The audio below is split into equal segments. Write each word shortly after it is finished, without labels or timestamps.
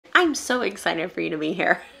I'm so excited for you to be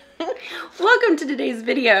here. Welcome to today's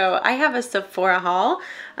video. I have a Sephora haul.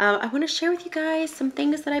 I want to share with you guys some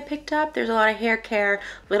things that I picked up. There's a lot of hair care, a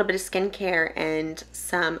little bit of skincare, and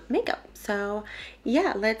some makeup. So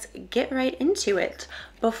yeah, let's get right into it.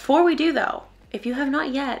 Before we do though, if you have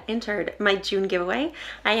not yet entered my June giveaway,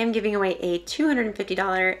 I am giving away a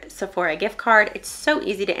 $250 Sephora gift card. It's so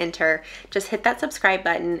easy to enter. Just hit that subscribe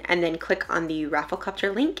button and then click on the raffle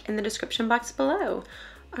capture link in the description box below.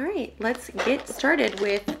 All right, let's get started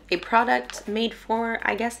with a product made for,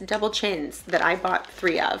 I guess, double chins that I bought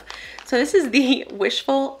 3 of. So this is the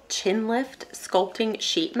Wishful Chin Lift Sculpting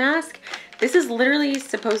Sheet Mask. This is literally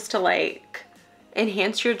supposed to like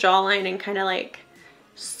enhance your jawline and kind of like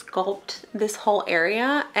sculpt this whole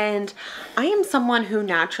area. And I am someone who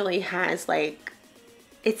naturally has like,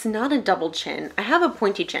 it's not a double chin. I have a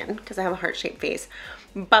pointy chin because I have a heart-shaped face,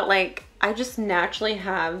 but like I just naturally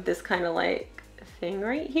have this kind of like thing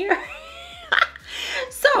right here.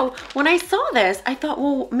 So when I saw this, I thought,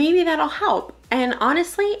 well, maybe that'll help. And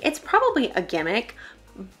honestly, it's probably a gimmick,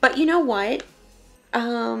 but you know what?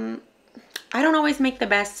 I don't always make the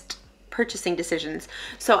best purchasing decisions.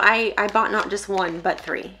 So I bought not just 1, but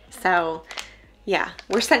 3. So yeah,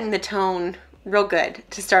 we're setting the tone real good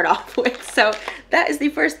to start off with. So that is the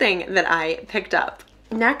first thing that I picked up.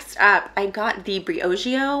 Next up, I got the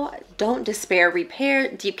Briogeo Don't Despair Repair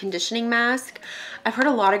Deep Conditioning Mask. I've heard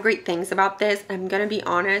a lot of great things about this. I'm gonna be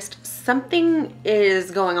honest, something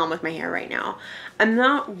is going on with my hair right now. I'm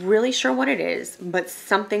not really sure what it is, but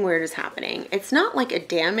something weird is happening. It's not like a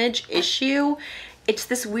damage issue. It's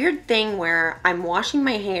this weird thing where I'm washing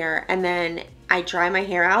my hair and then I dry my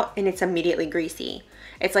hair out and it's immediately greasy.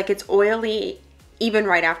 It's like it's oily even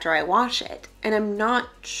right after I wash it. And I'm not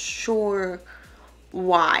sure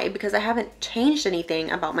why, because I haven't changed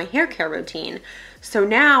anything about my hair care routine. So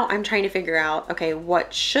now I'm trying to figure out, okay,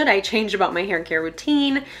 what should I change about my hair care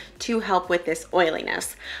routine to help with this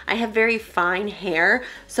oiliness? I have very fine hair,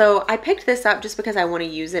 so I picked this up just because I want to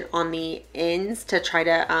use it on the ends to try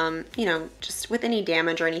to, you know, just with any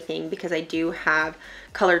damage or anything, because I do have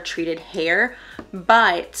color treated hair.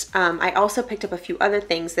 But I also picked up a few other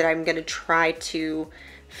things that I'm going to try to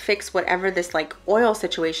fix whatever this like oil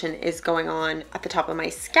situation is going on at the top of my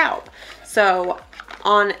scalp. So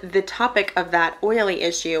on the topic of that oily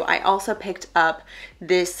issue, I also picked up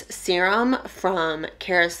this serum from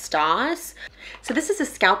Carrie C. So this is a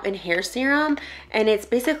scalp and hair serum, and it's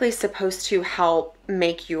basically supposed to help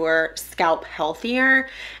make your scalp healthier.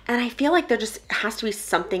 And I feel like there just has to be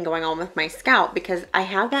something going on with my scalp because I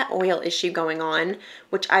have that oil issue going on,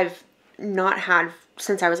 which I've not had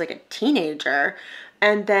since I was like a teenager.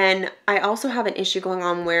 And then I also have an issue going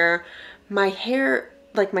on where my hair,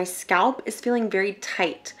 like my scalp is feeling very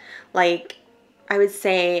tight. Like I would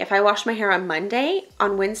say if I wash my hair on Monday,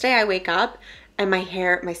 on Wednesday I wake up and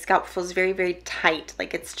my scalp feels very, very tight.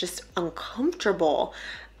 Like it's just uncomfortable.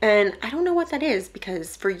 And I don't know what that is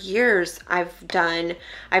because for years I've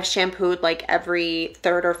shampooed like every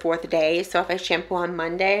 3rd or 4th day. So if I shampoo on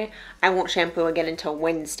Monday, I won't shampoo again until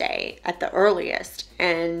Wednesday at the earliest.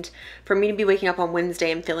 And for me to be waking up on Wednesday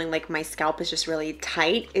and feeling like my scalp is just really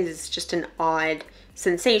tight is just an odd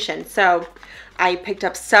sensation. So I picked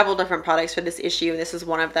up several different products for this issue. This is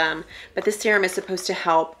one of them. But this serum is supposed to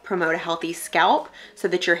help promote a healthy scalp so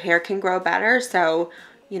that your hair can grow better. So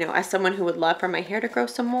you know, as someone who would love for my hair to grow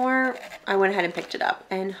some more, I went ahead and picked it up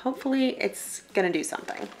and hopefully it's gonna do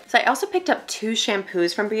something. So I also picked up 2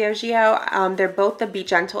 shampoos from Briogeo. They're both the Be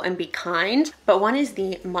Gentle and Be Kind, but one is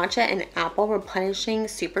the Matcha and Apple Replenishing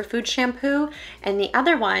Superfood Shampoo, and the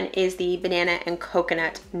other one is the Banana and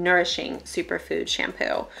Coconut Nourishing Superfood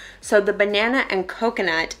Shampoo. So the Banana and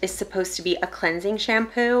Coconut is supposed to be a cleansing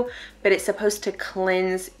shampoo, but it's supposed to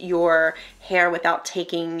cleanse your hair without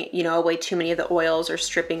taking, you know, away too many of the oils or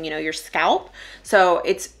stripping, you know, your scalp. So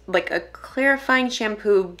it's like a clarifying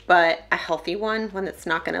shampoo, but a healthy one that's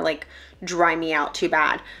not gonna like dry me out too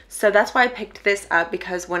bad. So that's why I picked this up,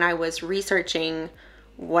 because when I was researching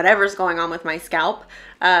whatever's going on with my scalp,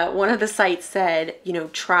 one of the sites said, you know,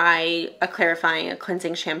 try a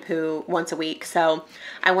cleansing shampoo once a week. So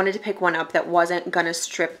I wanted to pick one up that wasn't gonna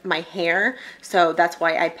strip my hair. So that's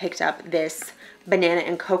why I picked up this Banana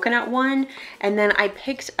and Coconut one. And then I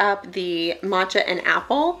picked up the Matcha and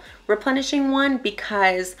Apple replenishing one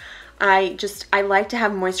because I like to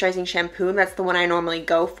have moisturizing shampoo. That's the one I normally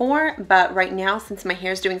go for. But right now, since my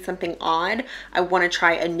hair is doing something odd, I want to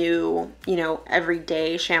try a new, you know,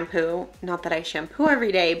 everyday shampoo. Not that I shampoo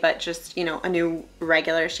every day, but just, you know, a new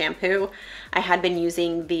regular shampoo. I had been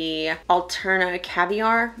using the Alterna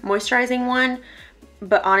Caviar moisturizing one,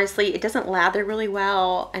 but honestly, it doesn't lather really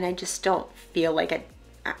well, and I just don't feel like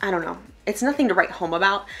I don't know. It's nothing to write home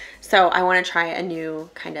about. So I want to try a new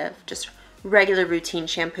kind of just regular routine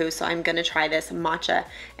shampoo. So I'm going to try this matcha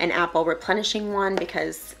and apple replenishing one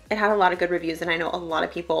because it had a lot of good reviews, and I know a lot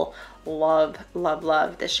of people love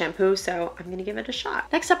this shampoo, so I'm gonna give it a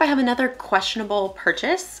shot. Next up, I have another questionable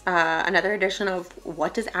purchase, another edition of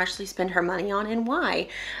what does Ashley spend her money on and why.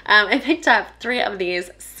 I picked up 3 of these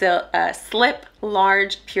Slip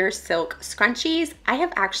Large Pure Silk Scrunchies. I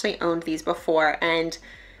have actually owned these before, and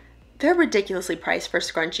they're ridiculously priced for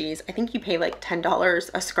scrunchies. I think you pay like $10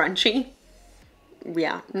 a scrunchie.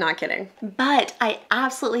 Yeah, not kidding. But I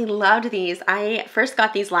absolutely loved these. I first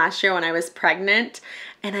got these last year when I was pregnant,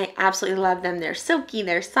 and I absolutely love them. They're silky,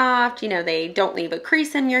 they're soft, you know, they don't leave a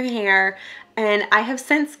crease in your hair. And I have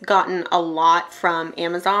since gotten a lot from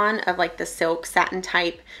Amazon of like the silk satin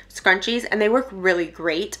type scrunchies, and they work really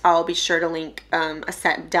great. I'll be sure to link a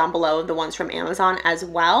set down below of the ones from Amazon as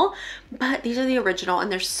well. But these are the original,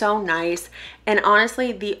 and they're so nice. And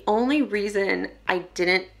honestly, the only reason I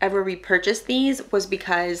didn't ever repurchase these was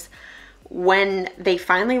because when they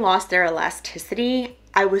finally lost their elasticity,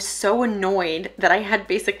 I was so annoyed that I had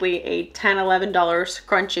basically a $10, $11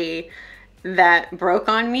 scrunchie that broke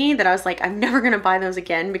on me that I was like, I'm never gonna buy those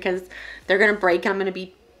again because they're gonna break and I'm gonna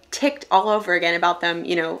be ticked all over again about them,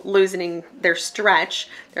 you know, losing their stretch,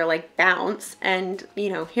 their like bounce. And you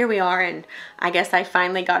know, here we are, and I guess I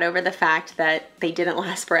finally got over the fact that they didn't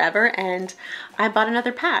last forever, and I bought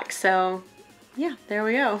another pack. So yeah, there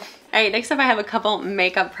we go. All right, next up I have a couple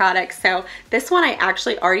makeup products. So this one I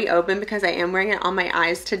actually already opened because I am wearing it on my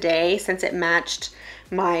eyes today since it matched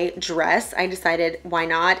my dress. I decided why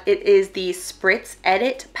not. It is the Spritz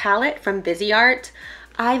Edit palette from Viseart.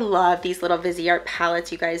 I love these little Viseart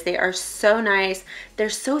palettes, you guys. They are so nice. They're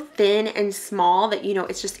so thin and small that, you know,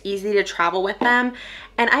 it's just easy to travel with them.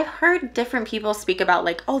 And I've heard different people speak about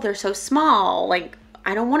like, oh, they're so small. Like,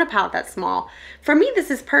 I don't want a palette that small. For me, this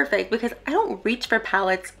is perfect because I don't reach for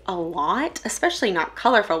palettes a lot, especially not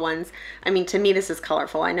colorful ones. I mean, to me, this is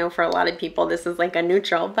colorful. I know for a lot of people, this is like a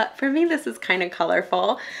neutral, but for me, this is kind of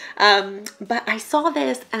colorful. But I saw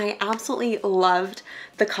this and I absolutely loved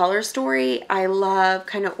the color story. I love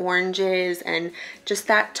kind of oranges, and just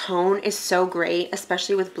that tone is so great,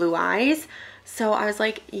 especially with blue eyes. So I was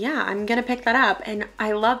like, yeah, I'm gonna pick that up. And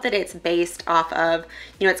I love that it's based off of,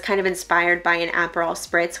 you know, it's kind of inspired by an Aperol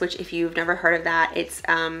Spritz, which if you've never heard of that, it's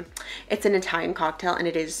an Italian cocktail, and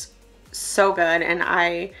it is so good. And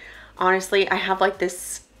I honestly, I have like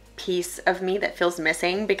this piece of me that feels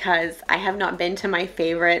missing because I have not been to my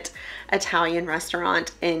favorite Italian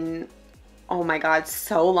restaurant in, oh my God,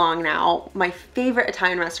 so long now. My favorite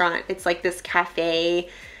Italian restaurant, it's like this cafe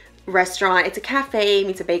restaurant. It's a cafe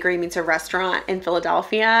meets a bakery meets a restaurant in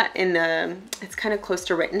Philadelphia. It's kind of close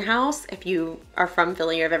to Rittenhouse if you are from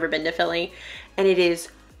Philly or have ever been to Philly, and it is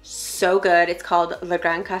so good. It's called Le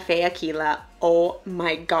Grand Café Aquila. Oh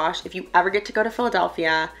my gosh, if you ever get to go to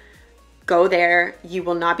Philadelphia, go there. You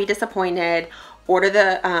will not be disappointed. Order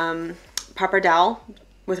the pappardelle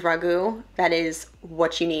with ragu. That is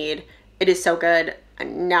what you need. It is so good.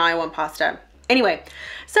 And now I want pasta. Anyway,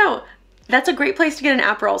 so that's a great place to get an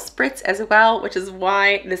Aperol Spritz as well, which is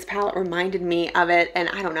why this palette reminded me of it. And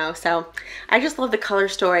I don't know, so I just love the color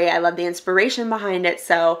story. I love the inspiration behind it.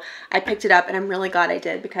 So I picked it up, and I'm really glad I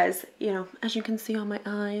did because, you know, as you can see on my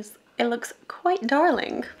eyes, it looks quite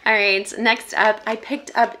darling. All right, next up, I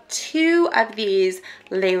picked up 2 of these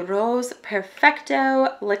Les Roses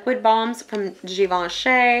Perfecto liquid balms from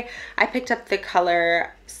Givenchy. I picked up the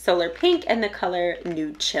color Solar Pink and the color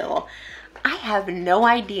Nude Chill. I have no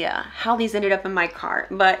idea how these ended up in my cart,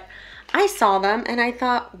 but I saw them and I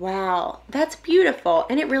thought, wow, that's beautiful.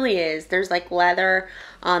 And it really is. There's like leather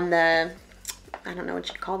on the, I don't know what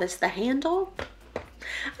you'd call this, the handle?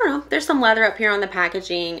 I don't know. There's some leather up here on the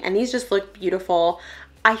packaging, and these just look beautiful.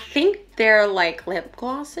 I think they're like lip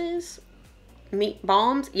glosses, meat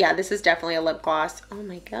balms. Yeah, this is definitely a lip gloss. Oh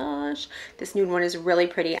my gosh, this nude one is really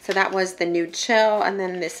pretty. So that was the Nude Chill, and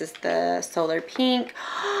then this is the Solar Pink.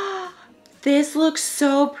 This looks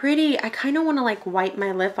so pretty. I kind of want to like wipe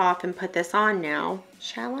my lip off and put this on now.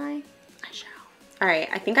 Shall I? I shall. All right,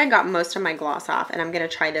 I think I got most of my gloss off, and I'm gonna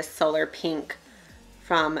try this Solar Pink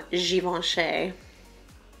from Givenchy.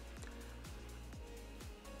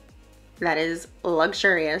 That is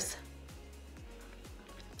luxurious.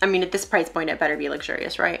 I mean, at this price point, it better be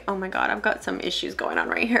luxurious, right? Oh my God, I've got some issues going on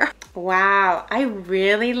right here. Wow, I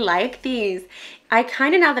really like these. I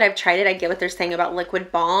kind of, now that I've tried it, I get what they're saying about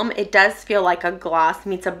liquid balm. It does feel like a gloss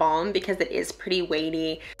meets a balm because it is pretty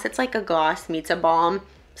weighty. It's like a gloss meets a balm.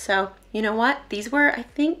 So, you know what? These were, I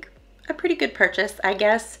think, a pretty good purchase, I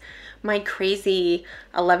guess. My crazy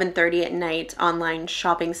 11:30 at night online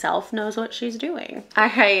shopping self knows what she's doing. All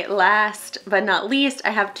right, last but not least, I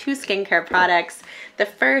have two skincare products. The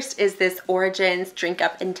first is this Origins Drink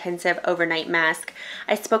Up Intensive Overnight Mask.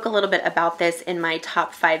 I spoke a little bit about this in my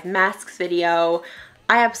top 5 masks video.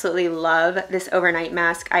 I absolutely love this overnight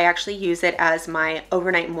mask. I actually use it as my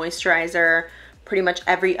overnight moisturizer pretty much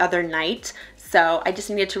every other night. So I just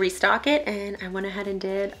needed to restock it and I went ahead and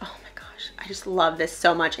did. Oh my gosh, I just love this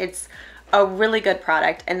so much. It's a really good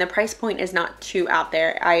product and the price point is not too out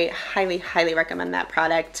there. I highly, highly recommend that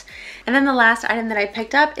product. And then the last item that I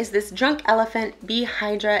picked up is this Drunk Elephant Be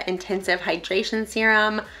Hydra Intensive Hydration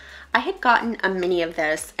Serum. I had gotten a mini of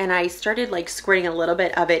this and I started like squirting a little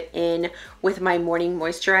bit of it in with my morning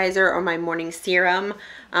moisturizer or my morning serum.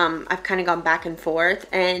 I've kind of gone back and forth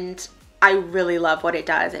and I really love what it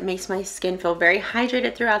does. It makes my skin feel very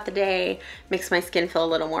hydrated throughout the day, makes my skin feel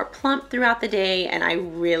a little more plump throughout the day, and I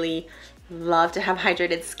really love to have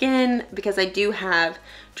hydrated skin because I do have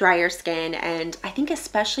drier skin, and I think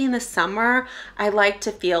especially in the summer I like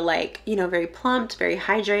to feel like, you know, very plumped, very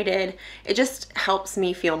hydrated. It just helps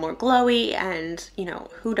me feel more glowy, and you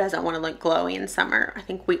know, who doesn't want to look glowy in summer? I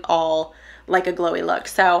think we all like a glowy look.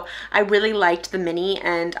 So I really liked the mini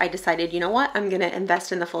and I decided, you know what, I'm gonna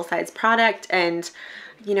invest in the full-size product. And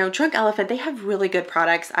you know, Drunk Elephant, they have really good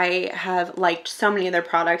products. I have liked so many of their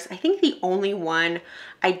products. I think the only one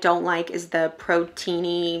I don't like is the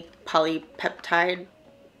Proteiny Polypeptide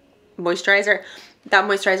moisturizer. That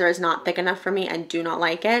moisturizer is not thick enough for me. I do not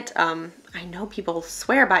like it. I know people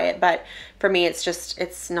swear by it, but for me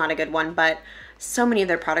it's not a good one. But so many of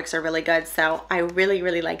their products are really good, so I really,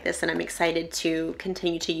 really like this and I'm excited to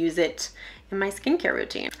continue to use it in my skincare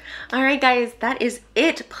routine. All right, guys, that is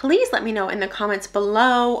it. Please let me know in the comments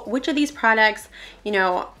below which of these products, you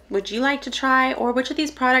know, would you like to try, or which of these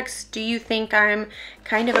products do you think I'm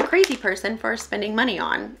kind of a crazy person for spending money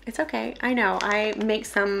on? It's okay, I know, I make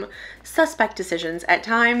some suspect decisions at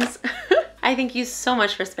times. I thank you so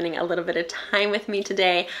much for spending a little bit of time with me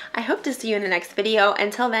today. I hope to see you in the next video.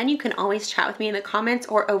 Until then, you can always chat with me in the comments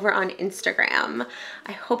or over on Instagram.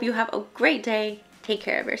 I hope you have a great day. Take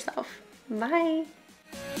care of yourself. Bye.